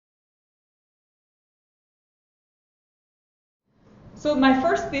So my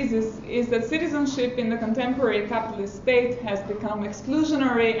first thesis is that citizenship in the contemporary capitalist state has become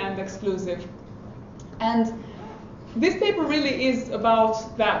exclusionary and exclusive. And this paper really is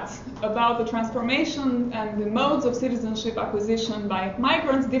about that, about the transformation and the modes of citizenship acquisition by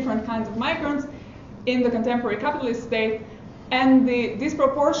migrants, different kinds of migrants in the contemporary capitalist state, and the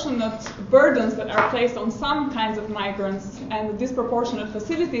disproportionate burdens that are placed on some kinds of migrants and the disproportionate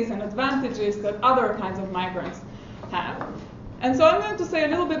facilities and advantages that other kinds of migrants have. And so I'm going to say a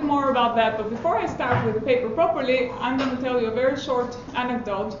little bit more about that, but before I start with the paper properly, I'm going to tell you a very short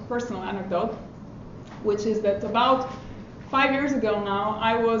anecdote, personal anecdote, which is that about 5 years ago now,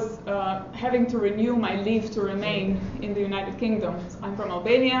 I was having to renew my leave to remain in the United Kingdom. I'm from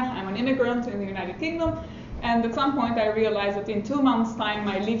Albania, I'm an immigrant in the United Kingdom, and at some point I realized that in 2 months' time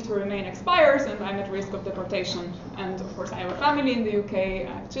my leave to remain expires and I'm at risk of deportation. And of course I have a family in the UK,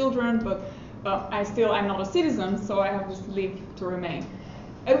 I have children, but I'm not a citizen, so I have this leave to remain.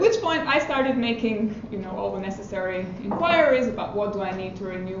 At which point I started making, all the necessary inquiries about what do I need to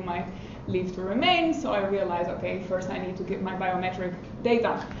renew my leave to remain. So I realized, okay, first I need to get my biometric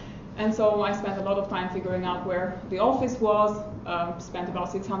data. And so I spent a lot of time figuring out where the office was, spent about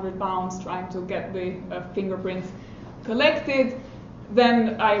 £600 trying to get the fingerprints collected.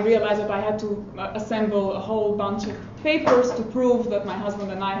 Then I realized that I had to assemble a whole bunch of papers to prove that my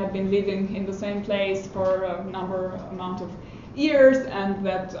husband and I had been living in the same place for a amount of years, and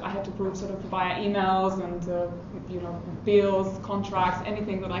that I had to prove sort of via emails and bills, contracts,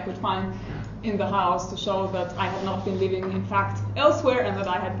 anything that I could find in the house to show that I had not been living in fact elsewhere and that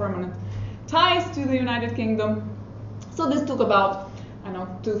I had permanent ties to the United Kingdom. So this took about,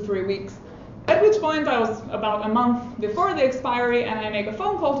 2-3 weeks. At which point I was about a month before the expiry and I make a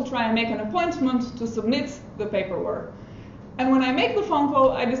phone call to try and make an appointment to submit the paperwork. And when I make the phone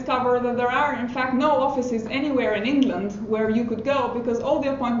call, I discover that there are in fact no offices anywhere in England where you could go because all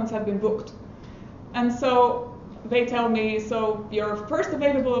the appointments have been booked. And so they tell me, so your first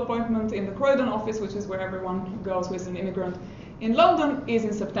available appointment in the Croydon office, which is where everyone goes who is an immigrant in London, is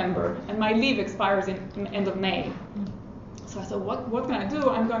in September, and my leave expires in end of May. So I said, what can I do?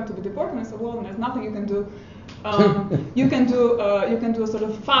 I'm going to be deported. And I said, well, there's nothing you can do. You can do a sort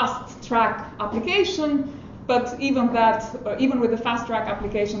of fast track application, but even with the fast track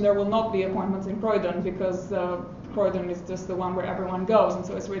application, there will not be appointments in Croydon because Croydon is just the one where everyone goes, and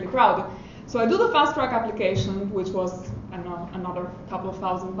so it's really crowded. So I do the fast track application, which was another couple of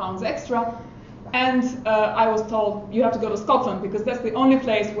 £1,000 extra, and I was told you have to go to Scotland because that's the only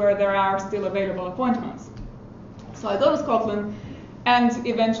place where there are still available appointments. So I go to Scotland, and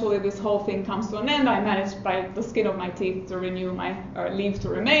eventually this whole thing comes to an end. I managed by the skin of my teeth to renew my leave to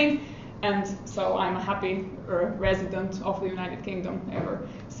remain, and so I'm a happy resident of the United Kingdom ever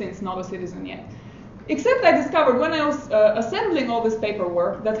since, not a citizen yet. Except I discovered when I was assembling all this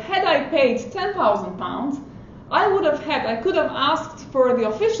paperwork that had I paid £10,000, I could have asked for the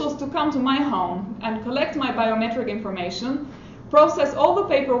officials to come to my home and collect my biometric information, process all the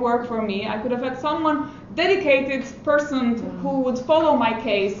paperwork for me. I could have had someone, dedicated person who would follow my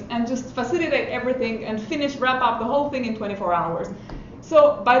case and just facilitate everything and wrap up the whole thing in 24 hours.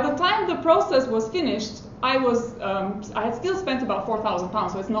 So by the time the process was finished, I had still spent about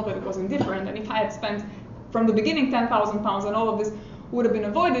 £4,000, so it's not that it was indifferent. And if I had spent from the beginning £10,000 and all of this would have been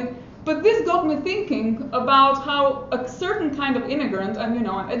avoided. But this got me thinking about how a certain kind of immigrant, and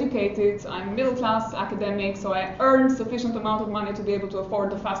I'm educated, I'm middle class academic, so I earned sufficient amount of money to be able to afford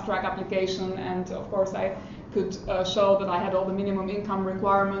the fast track application, and of course I could show that I had all the minimum income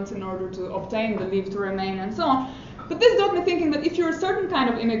requirements in order to obtain the leave to remain and so on. But this got me thinking that if you're a certain kind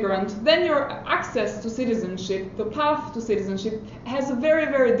of immigrant, then your access to citizenship, the path to citizenship, has a very,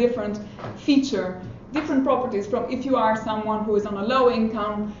 very different feature, different properties from if you are someone who is on a low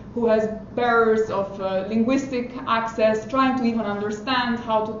income, who has barriers of linguistic access, trying to even understand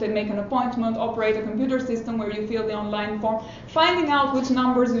how to make an appointment, operate a computer system where you fill the online form, finding out which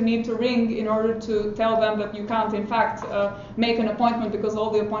numbers you need to ring in order to tell them that you can't in fact make an appointment because all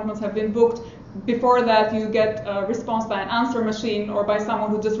the appointments have been booked. Before that, you get a response by an answer machine or by someone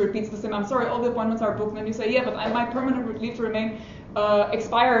who just repeats the same, I'm sorry, all the appointments are booked. And you say, yeah, but my permanent leave to remain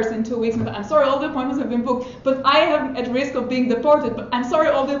expires in 2 weeks. And I'm sorry, all the appointments have been booked, but I am at risk of being deported. But I'm sorry,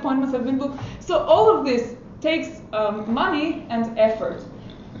 all the appointments have been booked. So all of this takes money and effort.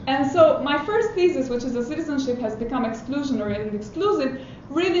 And so my first thesis, which is that citizenship has become exclusionary and exclusive,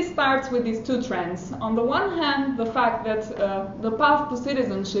 really starts with these two trends. On the one hand, the fact that the path to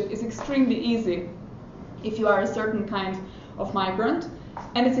citizenship is extremely easy if you are a certain kind of migrant,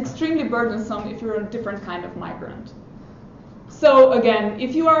 and it's extremely burdensome if you're a different kind of migrant. So again,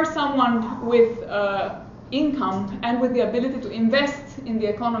 if you are someone with income and with the ability to invest in the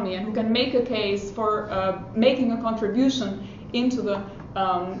economy, and who can make a case for making a contribution into the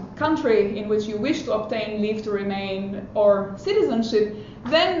country in which you wish to obtain leave to remain or citizenship,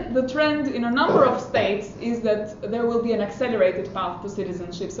 then the trend in a number of states is that there will be an accelerated path to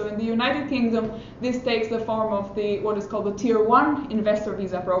citizenship. So in the United Kingdom, this takes the form of what is called the Tier 1 investor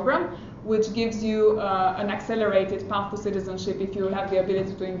visa program, which gives you an accelerated path to citizenship if you have the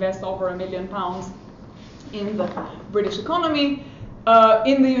ability to invest over £1 million in the British economy.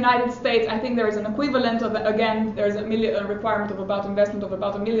 In the United States, I think there is an equivalent of, again, there's a requirement of about investment of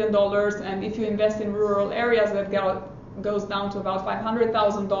about $1 million, and if you invest in rural areas, that goes down to about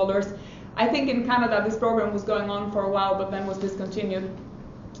 $500,000. I think in Canada this program was going on for a while, but then was discontinued.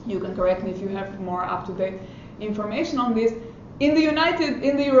 You can correct me if you have more up-to-date information on this. In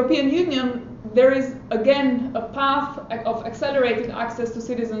the European Union, there is again a path of accelerated access to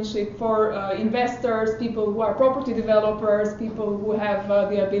citizenship for investors, people who are property developers, people who have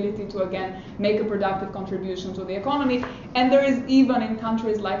the ability to again make a productive contribution to the economy. And there is even in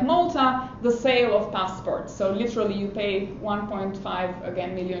countries like Malta the sale of passports. So literally you pay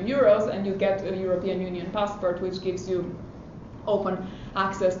 1.5 million euros and you get a European Union passport, which gives you open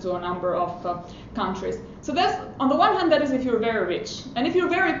access to a number of countries. So that's, on the one hand, that is if you're very rich. And if you're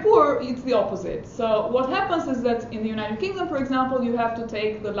very poor, it's the opposite. So what happens is that in the United Kingdom, for example, you have to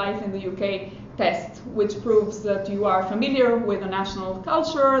take the Life in the UK test, which proves that you are familiar with the national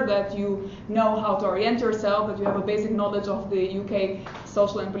culture, that you know how to orient yourself, that you have a basic knowledge of the UK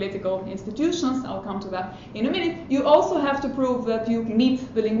social and political institutions. I'll come to that in a minute. You also have to prove that you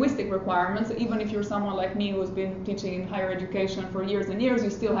meet the linguistic requirements. Even if you're someone like me who's been teaching in higher education for years and years, you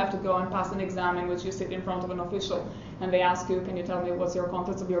still have to go and pass an exam in which you sit in front of an official and they ask you, can you tell me what's your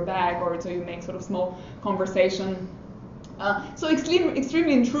contents of your bag, or so you make sort of small conversation. So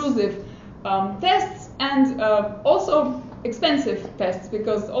extremely intrusive tests, and also expensive tests,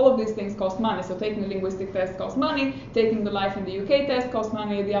 because all of these things cost money. So taking the linguistic test costs money, taking the Life in the UK test costs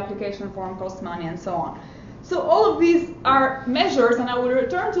money, the application form costs money, and so on. So all of these are measures, and I will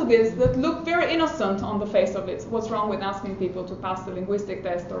return to this, that look very innocent on the face of it. What's wrong with asking people to pass the linguistic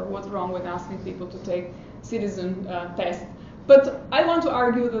test, or what's wrong with asking people to take citizen test? But I want to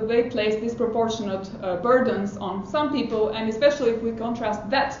argue that they place disproportionate burdens on some people, and especially if we contrast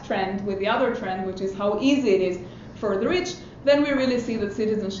that trend with the other trend, which is how easy it is for the rich, then we really see that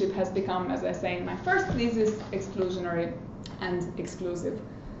citizenship has become, as I say in my first thesis, exclusionary and exclusive.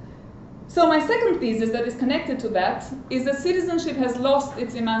 So my second thesis that is connected to that is that citizenship has lost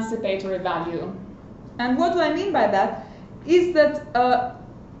its emancipatory value. And what do I mean by that is that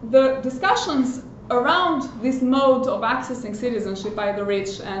the discussions around this mode of accessing citizenship by the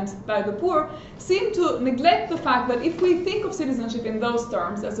rich and by the poor seem to neglect the fact that if we think of citizenship in those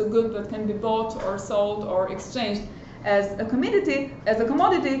terms, as a good that can be bought or sold or exchanged as a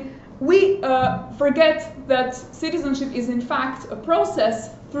commodity, we forget that citizenship is in fact a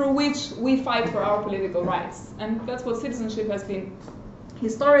process through which we fight for our political rights. And that's what citizenship has been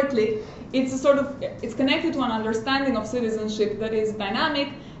historically. It's connected to an understanding of citizenship that is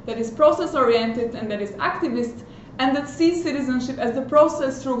dynamic, that is process-oriented, and that is activist, and that sees citizenship as the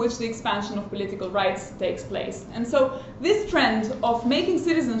process through which the expansion of political rights takes place. And so this trend of making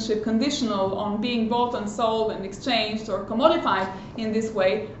citizenship conditional on being bought and sold and exchanged or commodified in this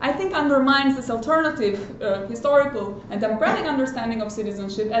way, I think undermines this alternative historical and democratic understanding of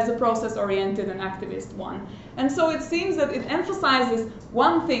citizenship as a process-oriented and activist one. And so it seems that it emphasizes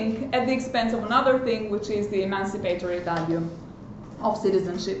one thing at the expense of another thing, which is the emancipatory value of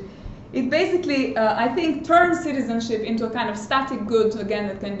citizenship. It basically, I think, turns citizenship into a kind of static good, again,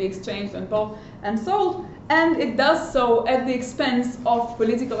 that can be exchanged and bought and sold, and it does so at the expense of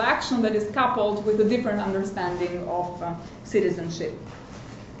political action that is coupled with a different understanding of citizenship.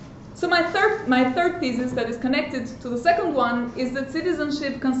 So my third thesis that is connected to the second one is that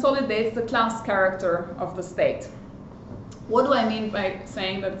citizenship consolidates the class character of the state. What do I mean by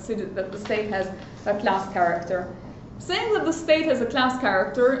saying that the state has a class character? Saying that the state has a class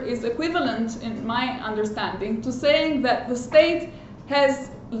character is equivalent, in my understanding, to saying that the state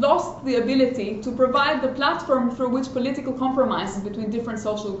has lost the ability to provide the platform through which political compromises between different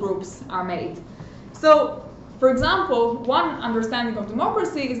social groups are made. So, for example, one understanding of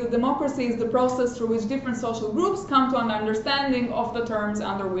democracy is that democracy is the process through which different social groups come to an understanding of the terms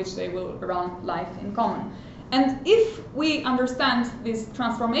under which they will run life in common. And if we understand these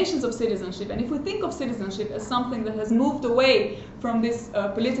transformations of citizenship, and if we think of citizenship as something that has moved away from this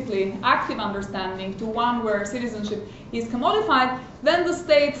politically active understanding to one where citizenship is commodified, then the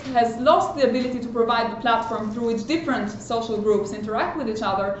state has lost the ability to provide the platform through which different social groups interact with each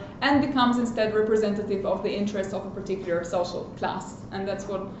other and becomes instead representative of the interests of a particular social class. And that's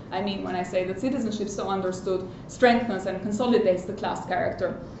what I mean when I say that citizenship, so understood, strengthens and consolidates the class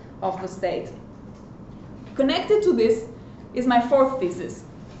character of the state. Connected to this is my fourth thesis,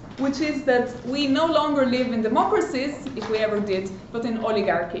 which is that we no longer live in democracies, if we ever did, but in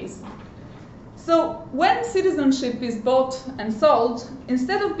oligarchies. So when citizenship is bought and sold,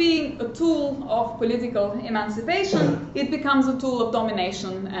 instead of being a tool of political emancipation, it becomes a tool of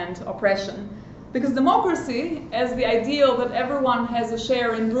domination and oppression. Because democracy, as the ideal that everyone has a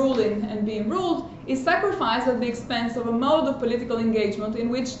share in ruling and being ruled, is sacrificed at the expense of a mode of political engagement in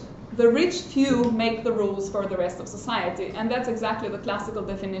which the rich few make the rules for the rest of society. And that's exactly the classical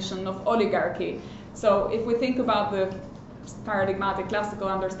definition of oligarchy. So if we think about the paradigmatic classical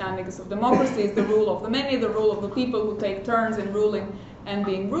understandings of democracy, is the rule of the many, the rule of the people who take turns in ruling and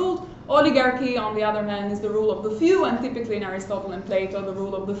being ruled. Oligarchy, on the other hand, is the rule of the few, and typically in Aristotle and Plato, the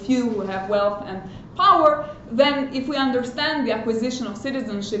rule of the few who have wealth and power. Then if we understand the acquisition of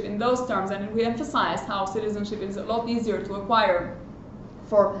citizenship in those terms, and we emphasize how citizenship is a lot easier to acquire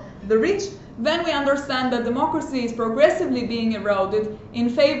for the rich, then we understand that democracy is progressively being eroded in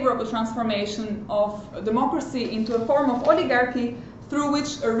favor of a transformation of democracy into a form of oligarchy through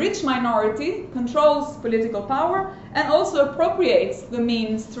which a rich minority controls political power and also appropriates the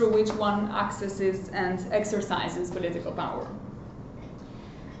means through which one accesses and exercises political power.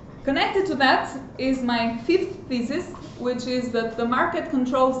 Connected to that is my fifth thesis, which is that the market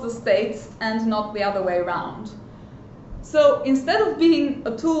controls the state and not the other way around. So instead of being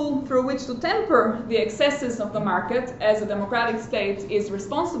a tool through which to temper the excesses of the market, as a democratic state is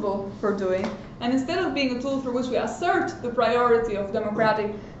responsible for doing, and instead of being a tool through which we assert the priority of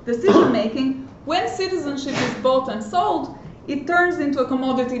democratic decision-making, when citizenship is bought and sold, it turns into a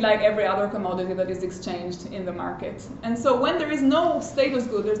commodity like every other commodity that is exchanged in the market. And so when there is no status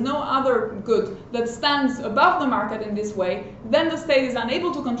good, there's no other good that stands above the market in this way, then the state is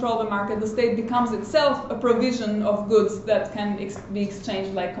unable to control the market. The state becomes itself a provision of goods that can be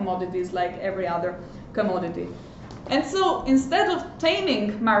exchanged like commodities, like every other commodity. And so instead of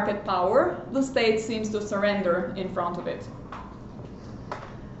taming market power, the state seems to surrender in front of it.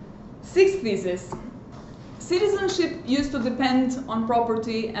 Sixth thesis. Citizenship used to depend on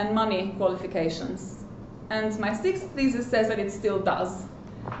property and money qualifications. And my sixth thesis says that it still does.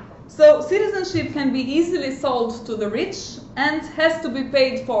 So citizenship can be easily sold to the rich and has to be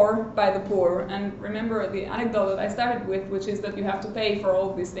paid for by the poor. And remember the anecdote that I started with, which is that you have to pay for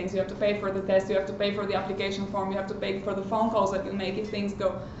all these things. You have to pay for the test, you have to pay for the application form, you have to pay for the phone calls that you make if things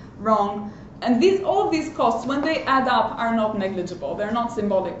go wrong. And all of these costs, when they add up, are not negligible. They're not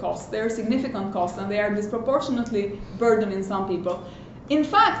symbolic costs. They're significant costs, and they are disproportionately burdening some people. In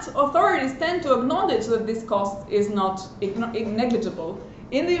fact, authorities tend to acknowledge that this cost is not negligible.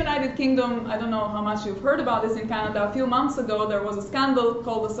 In the United Kingdom, I don't know how much you've heard about this in Canada, a few months ago there was a scandal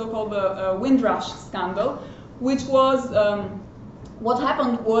called the so-called Windrush scandal, which was, what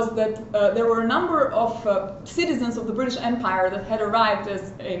happened was that there were a number of citizens of the British Empire that had arrived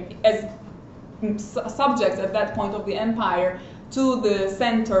as subjects at that point of the empire to the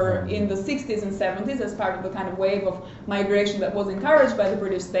center in the 60s and 70s as part of the kind of wave of migration that was encouraged by the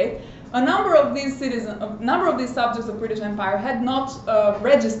British state. A number of these subjects of the British Empire had not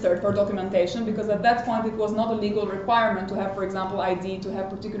registered for documentation because at that point it was not a legal requirement to have, for example, ID, to have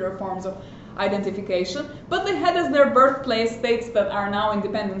particular forms of identification, but they had as their birthplace states that are now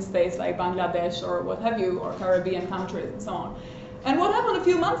independent states like Bangladesh or what have you, or Caribbean countries and so on. And what happened a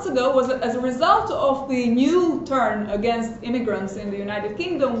few months ago was that as a result of the new turn against immigrants in the United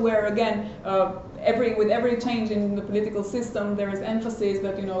Kingdom, where again, with every change in the political system, there is emphasis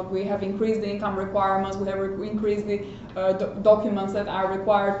that we have increased the income requirements, we have increased the documents that are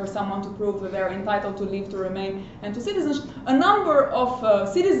required for someone to prove that they're entitled to leave to remain and to citizenship. A number of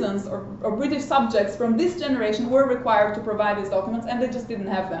citizens or British subjects from this generation were required to provide these documents, and they just didn't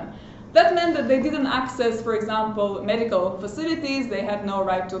have them. That meant that they didn't access, for example, medical facilities, they had no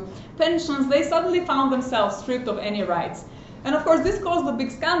right to pensions, they suddenly found themselves stripped of any rights. And of course this caused a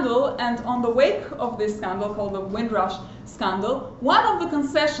big scandal, and on the wake of this scandal, called the Windrush scandal, one of the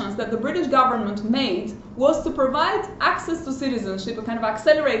concessions that the British government made was to provide access to citizenship, a kind of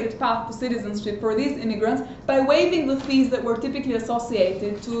accelerated path to citizenship for these immigrants, by waiving the fees that were typically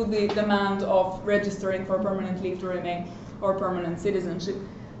associated to the demand of registering for permanent leave to remain or permanent citizenship.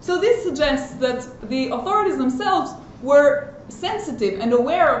 So this suggests that the authorities themselves were sensitive and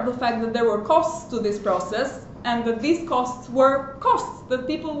aware of the fact that there were costs to this process, and that these costs were costs, that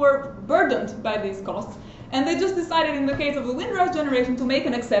people were burdened by these costs. And they just decided in the case of the Windrush generation to make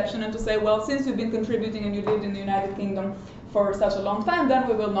an exception and to say, well, since you've been contributing and you lived in the United Kingdom for such a long time, then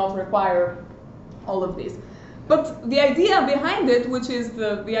we will not require all of this. But the idea behind it, which is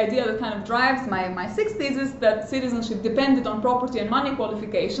the idea that kind of drives my sixth thesis, that citizenship depended on property and money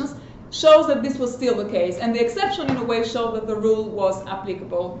qualifications, shows that this was still the case. And the exception, in a way, showed that the rule was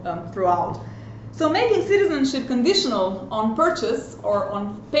applicable throughout. So making citizenship conditional on purchase or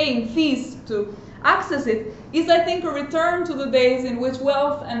on paying fees to access it is, I think, a return to the days in which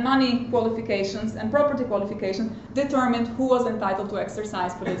wealth and money qualifications and property qualifications determined who was entitled to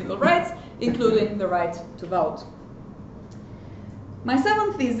exercise political rights, including the right to vote. My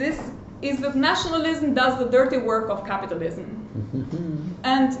seventh thesis is that nationalism does the dirty work of capitalism.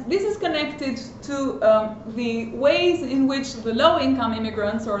 And this is connected to the ways in which the low-income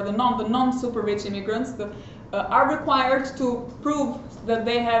immigrants or the non-super rich immigrants are required to prove that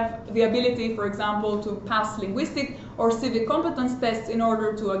they have the ability, for example, to pass linguistic or civic competence tests in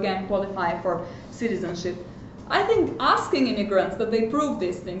order to, again, qualify for citizenship. I think asking immigrants that they prove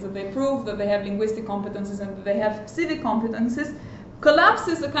these things, that they prove that they have linguistic competences and that they have civic competences,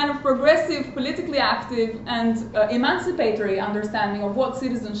 collapses a kind of progressive, politically active, and emancipatory understanding of what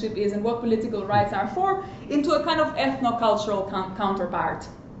citizenship is and what political rights are for into a kind of ethno-cultural counterpart.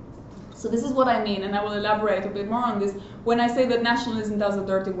 So this is what I mean, and I will elaborate a bit more on this when I say that nationalism does the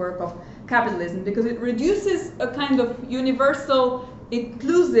dirty work of capitalism, because it reduces a kind of universal,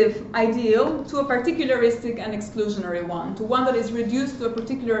 inclusive ideal to a particularistic and exclusionary one, to one that is reduced to a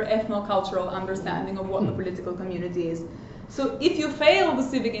particular ethno-cultural understanding of what the political community is. So if you fail the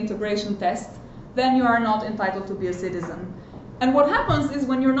civic integration test, then you are not entitled to be a citizen. And what happens is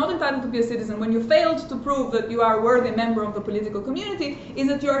when you're not entitled to be a citizen, when you failed to prove that you are a worthy member of the political community, is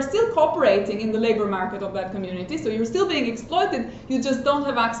that you are still cooperating in the labor market of that community. So you're still being exploited, you just don't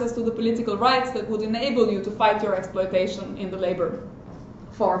have access to the political rights that would enable you to fight your exploitation in the labor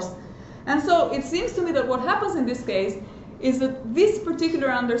force. And so it seems to me that what happens in this case is that this particular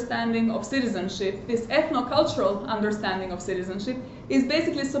understanding of citizenship, this ethno-cultural understanding of citizenship, is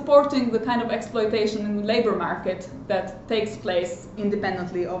basically supporting the kind of exploitation in the labor market that takes place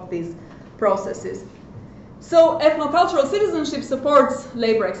independently of these processes. So ethno-cultural citizenship supports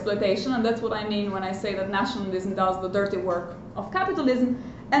labor exploitation, and that's what I mean when I say that nationalism does the dirty work of capitalism.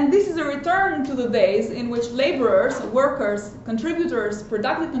 And this is a return to the days in which laborers, workers, contributors,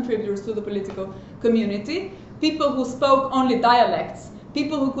 productive contributors to the political community, people who spoke only dialects,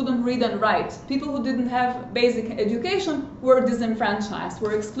 people who couldn't read and write, people who didn't have basic education were disenfranchised,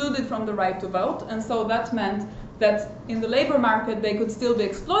 were excluded from the right to vote, and so that meant that in the labor market they could still be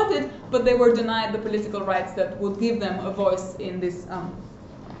exploited, but they were denied the political rights that would give them a voice in this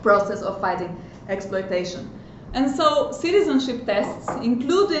process of fighting exploitation. And so citizenship tests,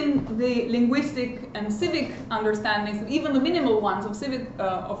 including the linguistic and civic understandings, even the minimal ones of civic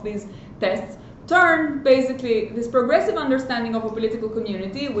of these tests, turn basically this progressive understanding of a political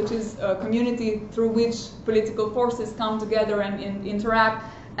community, which is a community through which political forces come together and interact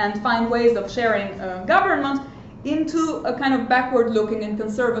and find ways of sharing government, into a kind of backward-looking and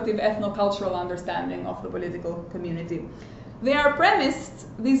conservative ethno-cultural understanding of the political community. They are premised,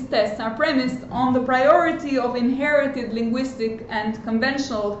 these tests are premised on the priority of inherited linguistic and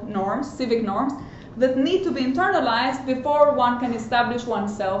conventional norms, civic norms, that need to be internalized before one can establish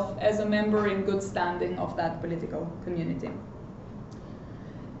oneself as a member in good standing of that political community.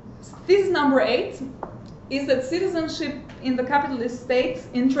 Thesis number 8 is that citizenship in the capitalist state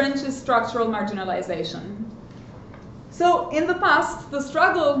entrenches structural marginalization. So in the past, the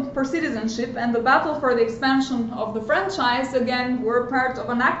struggle for citizenship and the battle for the expansion of the franchise, again, were part of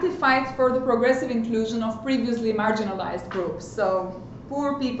an active fight for the progressive inclusion of previously marginalized groups. So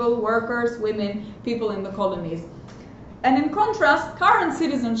poor people, workers, women, people in the colonies. And in contrast, current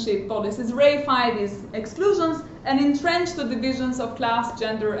citizenship policies reify these exclusions and entrench the divisions of class,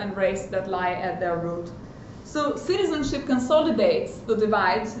 gender, and race that lie at their root. So citizenship consolidates the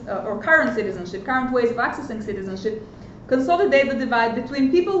divide, or current citizenship, current ways of accessing citizenship, consolidate the divide between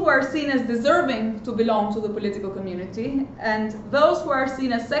people who are seen as deserving to belong to the political community and those who are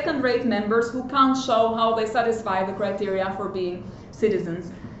seen as second-rate members who can't show how they satisfy the criteria for being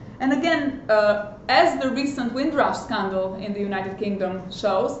citizens. And again, as the recent Windrush scandal in the United Kingdom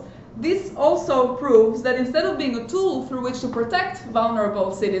shows, this also proves that instead of being a tool through which to protect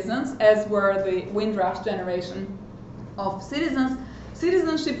vulnerable citizens, as were the Windrush generation of citizens,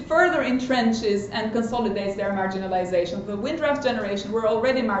 citizenship further entrenches and consolidates their marginalization. The Windrush generation were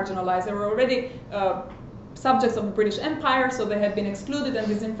already marginalized. They were already subjects of the British Empire, so they had been excluded and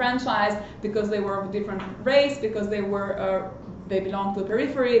disenfranchised because they were of a different race, because they belonged to the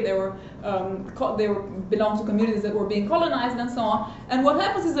periphery, they belonged to communities that were being colonized and so on. And what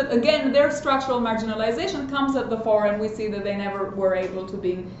happens is that, again, their structural marginalization comes at the fore, and we see that they never were able to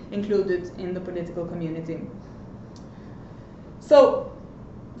be included in the political community. So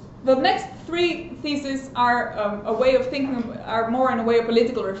the next three theses are a way of thinking, are more in a way of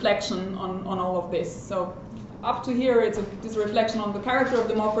political reflection on all of this. So up to here, it's a reflection on the character of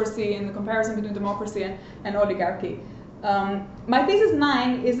democracy and the comparison between democracy and oligarchy. My thesis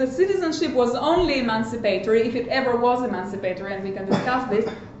 9 is that citizenship was only emancipatory, if it ever was emancipatory, and we can discuss this,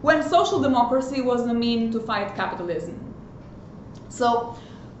 when social democracy was the mean to fight capitalism. So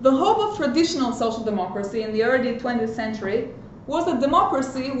the hope of traditional social democracy in the early 20th century was that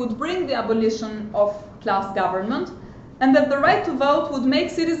democracy would bring the abolition of class government, and that the right to vote would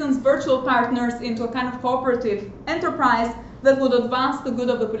make citizens virtual partners into a kind of cooperative enterprise that would advance the good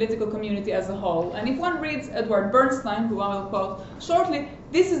of the political community as a whole. And if one reads Edward Bernstein, who I will quote shortly,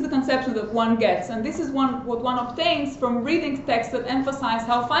 this is the conception that one gets, and this is what one obtains from reading texts that emphasize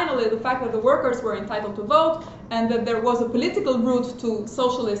how finally the fact that the workers were entitled to vote and that there was a political route to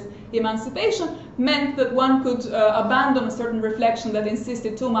socialist emancipation meant that one could abandon a certain reflection that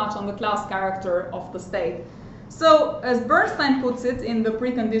insisted too much on the class character of the state. So, as Bernstein puts it in the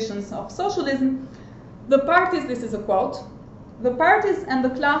preconditions of socialism, the parties, this is a quote, the parties and the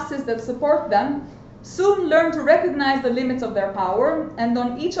classes that support them soon learn to recognize the limits of their power and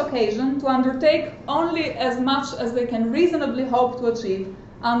on each occasion to undertake only as much as they can reasonably hope to achieve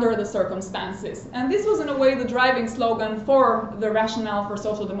under the circumstances. And this was in a way the driving slogan for the rationale for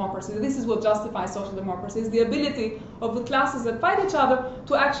social democracy. This is what justifies social democracy, is the ability of the classes that fight each other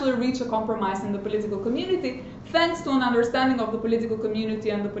to actually reach a compromise in the political community, thanks to an understanding of the political community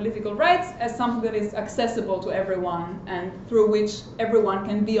and the political rights as something that is accessible to everyone and through which everyone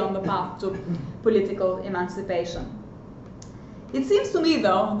can be on the path to political emancipation. It seems to me,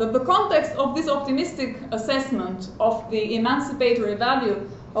 though, that the context of this optimistic assessment of the emancipatory value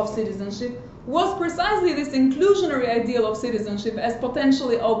of citizenship was precisely this inclusionary ideal of citizenship as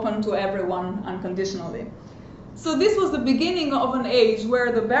potentially open to everyone unconditionally. So this was the beginning of an age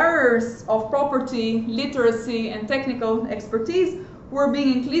where the barriers of property, literacy, and technical expertise were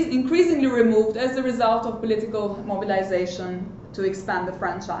being increasingly removed as a result of political mobilization to expand the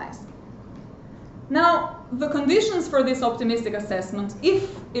franchise. Now, the conditions for this optimistic assessment,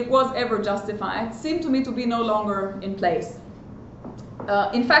 if it was ever justified, seem to me to be no longer in place.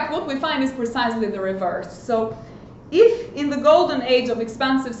 In fact, what we find is precisely the reverse. So, if in the golden age of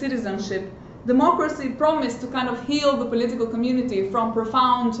expansive citizenship, democracy promised to kind of heal the political community from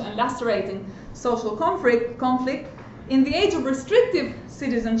profound and lacerating social conflict, in the age of restrictive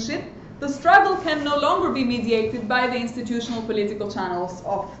citizenship, the struggle can no longer be mediated by the institutional political channels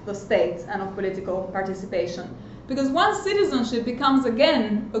of the state and of political participation. Because once citizenship becomes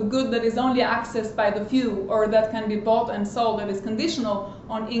again a good that is only accessed by the few, or that can be bought and sold, that is conditional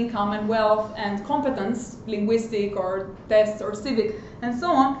on income and wealth and competence, linguistic or tests or civic, and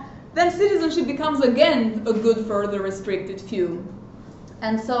so on, then citizenship becomes again a good for the restricted few.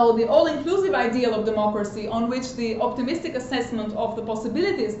 And so the all-inclusive ideal of democracy, on which the optimistic assessment of the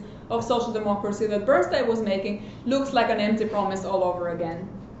possibilities of social democracy that Bernstein was making, looks like an empty promise all over again.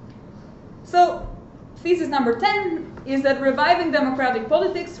 So thesis number 10 is that reviving democratic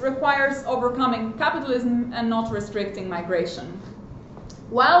politics requires overcoming capitalism and not restricting migration.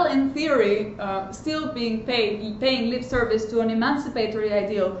 While in theory still paying lip service to an emancipatory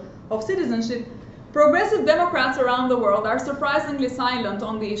ideal of citizenship, progressive Democrats around the world are surprisingly silent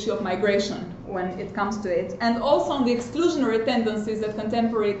on the issue of migration when it comes to it, and also on the exclusionary tendencies that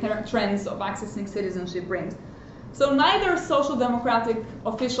contemporary trends of accessing citizenship brings. So neither social democratic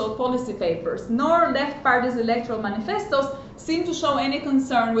official policy papers nor left parties' electoral manifestos seem to show any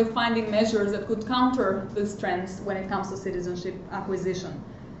concern with finding measures that could counter these trends when it comes to citizenship acquisition.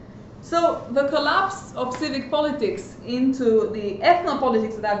 So the collapse of civic politics into the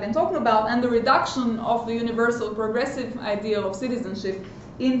ethnopolitics that I've been talking about, and the reduction of the universal progressive ideal of citizenship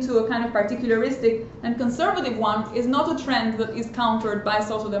into a kind of particularistic and conservative one, is not a trend that is countered by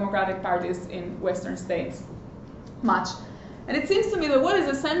social democratic parties in Western states much. And it seems to me that what is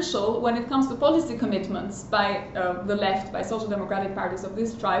essential when it comes to policy commitments by the left, by social democratic parties of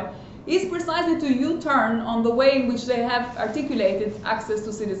this tribe, is precisely to U-turn on the way in which they have articulated access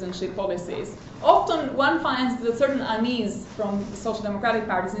to citizenship policies. Often one finds a certain unease from the social democratic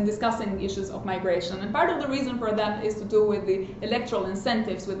parties in discussing issues of migration. And part of the reason for that is to do with the electoral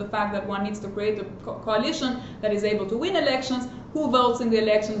incentives, with the fact that one needs to create a coalition that is able to win elections. Who votes in the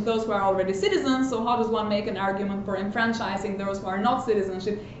elections? Those who are already citizens. So how does one make an argument for enfranchising those who are not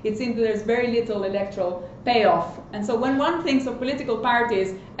citizenship? It seems that there's very little electoral payoff. And so when one thinks of political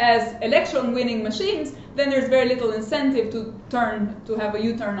parties as election winning machines, then there's very little incentive to have a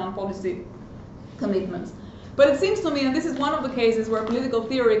U-turn on policy commitments. But it seems to me, and this is one of the cases where political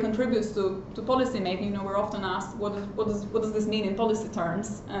theory contributes to policy making. You know, we're often asked, what does this mean in policy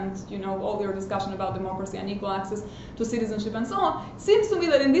terms? And you know, all your discussion about democracy and equal access to citizenship and so on. It seems to me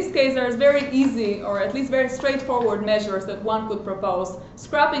that in this case there's very easy, or at least very straightforward measures that one could propose.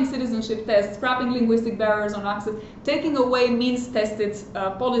 Scrapping citizenship tests, scrapping linguistic barriers on access, taking away means-tested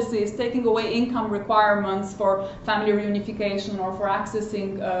policies, taking away income requirements for family reunification or for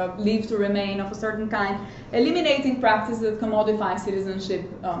accessing leave to remain of a certain kind, eliminating practices that commodify citizenship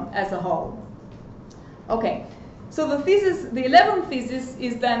as a whole. Okay, so the 11th thesis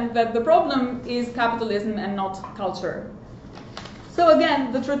is then that the problem is capitalism and not culture. So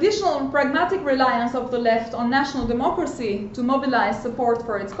again, the traditional and pragmatic reliance of the left on national democracy to mobilize support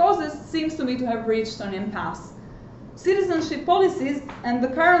for its causes seems to me to have reached an impasse. Citizenship policies and the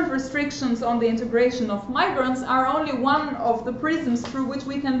current restrictions on the integration of migrants are only one of the prisms through which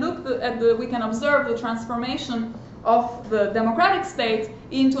we can we can observe the transformation of the democratic state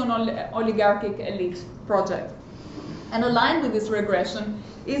into an oligarchic elite project. And aligned with this regression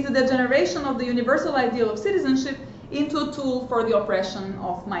is the degeneration of the universal ideal of citizenship into a tool for the oppression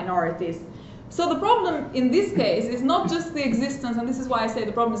of minorities. So the problem in this case is not just the existence, and this is why I say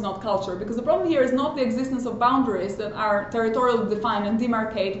the problem is not culture, because the problem here is not the existence of boundaries that are territorially defined and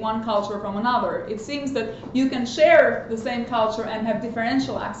demarcate one culture from another. It seems that you can share the same culture and have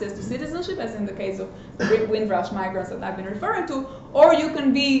differential access to citizenship, as in the case of the Windrush migrants that I've been referring to, or you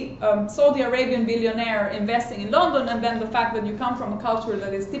can be a Saudi Arabian billionaire investing in London, and then the fact that you come from a culture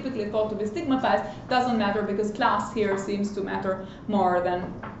that is typically thought to be stigmatized doesn't matter, because class here seems to matter more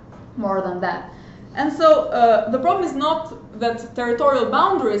than that. And so the problem is not that territorial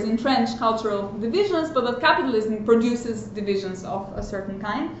boundaries entrench cultural divisions, but that capitalism produces divisions of a certain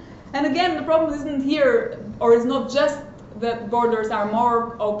kind. And again, the problem isn't here, or is not just that borders are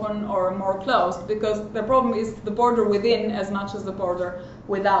more open or more closed, because the problem is the border within as much as the border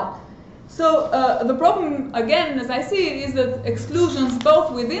without. So the problem, again, as I see it, is that exclusions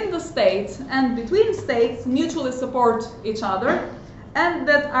both within the state and between states mutually support each other, and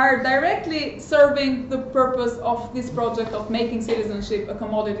that are directly serving the purpose of this project of making citizenship a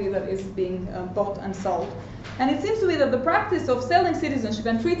commodity that is being bought and sold. And it seems to me that the practice of selling citizenship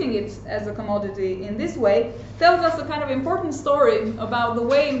and treating it as a commodity in this way tells us a kind of important story about the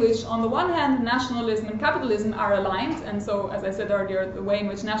way in which, on the one hand, nationalism and capitalism are aligned, and so, as I said earlier, the way in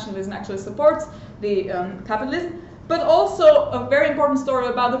which nationalism actually supports the capitalism, but also a very important story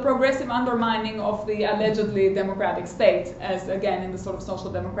about the progressive undermining of the allegedly democratic state, as again in the sort of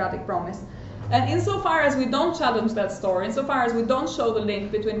social democratic promise. And insofar as we don't challenge that story, insofar as we don't show the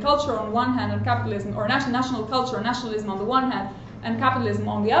link between culture on one hand and capitalism, or national culture, nationalism on the one hand, and capitalism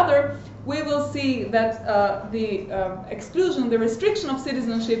on the other, we will see that the exclusion, the restriction of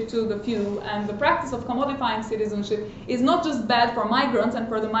citizenship to the few, and the practice of commodifying citizenship is not just bad for migrants and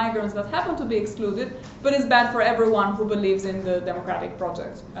for the migrants that happen to be excluded, but is bad for everyone who believes in the democratic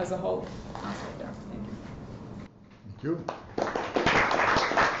project as a whole. I'll stop there. Thank you. Thank you.